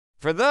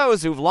For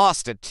those who've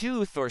lost a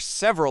tooth or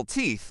several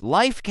teeth,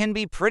 life can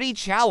be pretty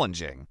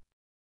challenging.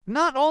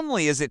 Not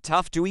only is it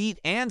tough to eat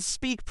and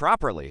speak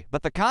properly,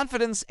 but the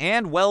confidence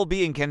and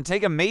well-being can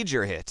take a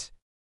major hit.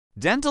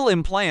 Dental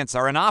implants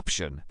are an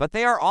option, but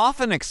they are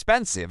often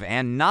expensive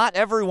and not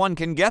everyone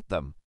can get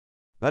them.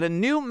 But a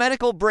new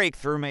medical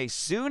breakthrough may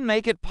soon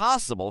make it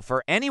possible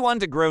for anyone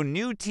to grow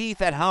new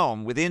teeth at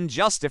home within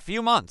just a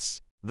few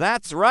months.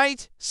 That's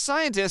right,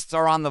 scientists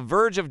are on the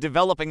verge of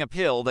developing a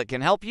pill that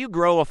can help you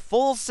grow a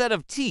full set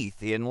of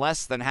teeth in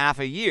less than half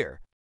a year.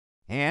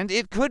 And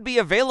it could be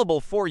available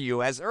for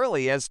you as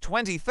early as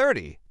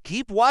 2030.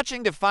 Keep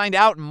watching to find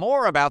out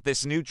more about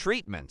this new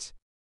treatment.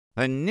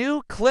 A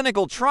new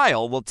clinical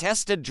trial will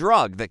test a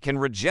drug that can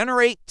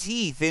regenerate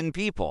teeth in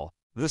people.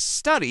 The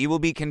study will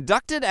be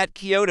conducted at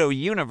Kyoto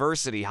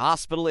University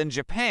Hospital in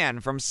Japan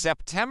from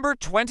September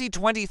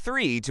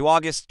 2023 to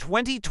August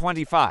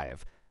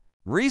 2025.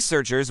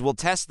 Researchers will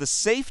test the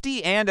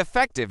safety and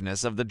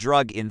effectiveness of the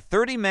drug in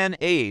 30 men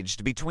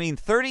aged between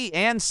 30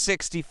 and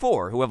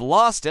 64 who have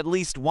lost at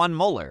least one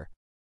molar.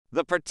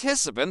 The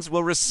participants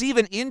will receive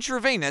an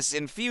intravenous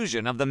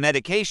infusion of the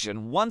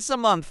medication once a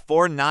month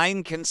for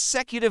 9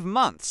 consecutive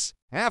months.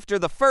 After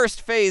the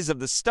first phase of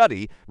the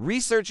study,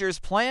 researchers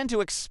plan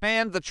to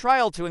expand the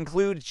trial to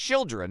include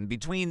children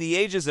between the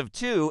ages of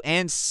 2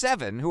 and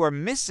 7 who are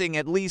missing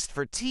at least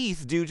for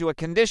teeth due to a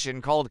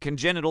condition called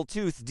congenital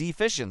tooth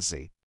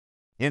deficiency.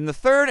 In the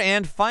third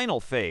and final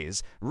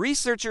phase,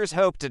 researchers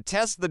hope to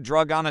test the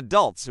drug on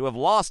adults who have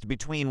lost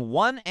between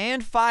 1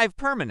 and 5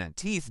 permanent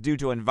teeth due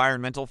to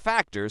environmental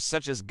factors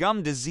such as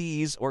gum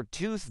disease or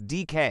tooth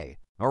decay.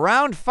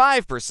 Around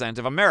 5%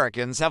 of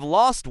Americans have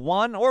lost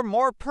 1 or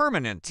more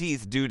permanent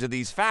teeth due to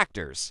these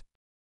factors.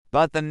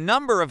 But the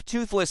number of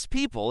toothless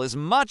people is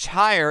much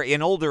higher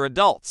in older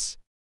adults.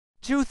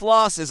 Tooth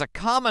loss is a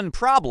common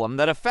problem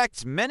that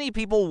affects many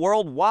people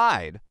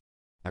worldwide.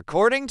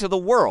 According to the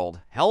World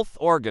Health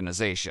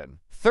Organization,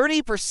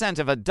 30%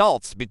 of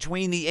adults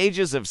between the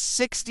ages of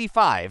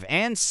 65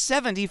 and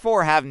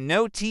 74 have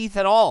no teeth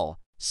at all.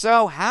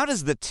 So how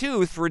does the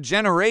tooth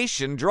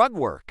regeneration drug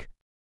work?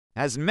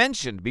 As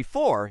mentioned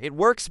before, it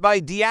works by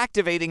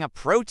deactivating a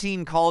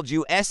protein called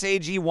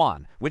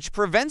USAG1, which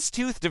prevents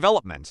tooth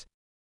development.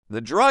 The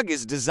drug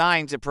is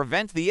designed to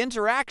prevent the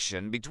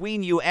interaction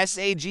between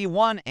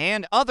USAG1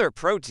 and other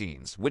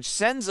proteins, which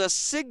sends a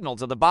signal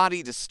to the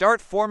body to start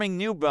forming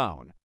new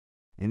bone.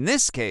 In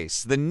this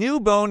case, the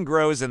new bone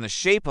grows in the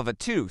shape of a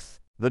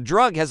tooth. The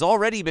drug has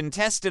already been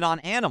tested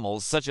on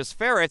animals such as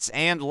ferrets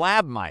and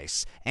lab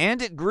mice,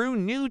 and it grew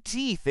new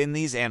teeth in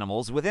these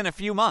animals within a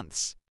few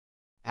months.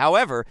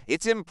 However,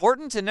 it's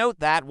important to note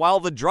that while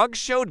the drug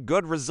showed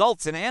good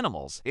results in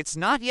animals, it's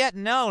not yet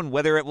known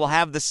whether it will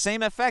have the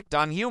same effect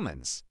on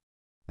humans.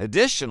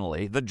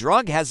 Additionally, the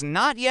drug has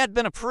not yet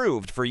been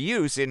approved for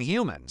use in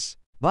humans.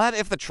 But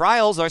if the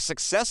trials are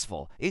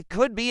successful, it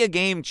could be a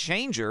game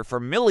changer for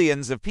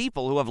millions of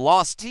people who have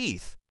lost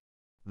teeth.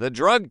 The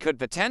drug could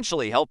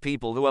potentially help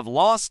people who have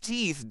lost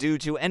teeth due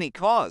to any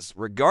cause,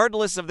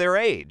 regardless of their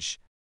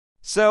age.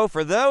 So,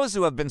 for those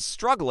who have been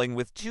struggling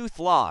with tooth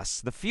loss,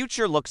 the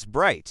future looks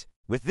bright.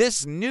 With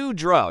this new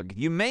drug,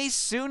 you may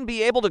soon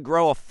be able to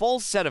grow a full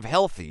set of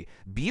healthy,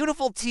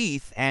 beautiful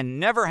teeth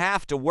and never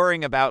have to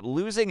worry about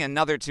losing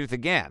another tooth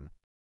again.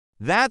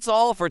 That's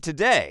all for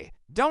today.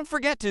 Don't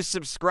forget to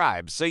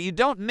subscribe so you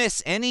don't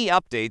miss any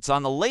updates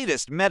on the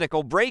latest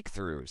medical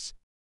breakthroughs.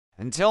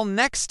 Until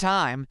next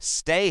time,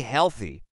 stay healthy.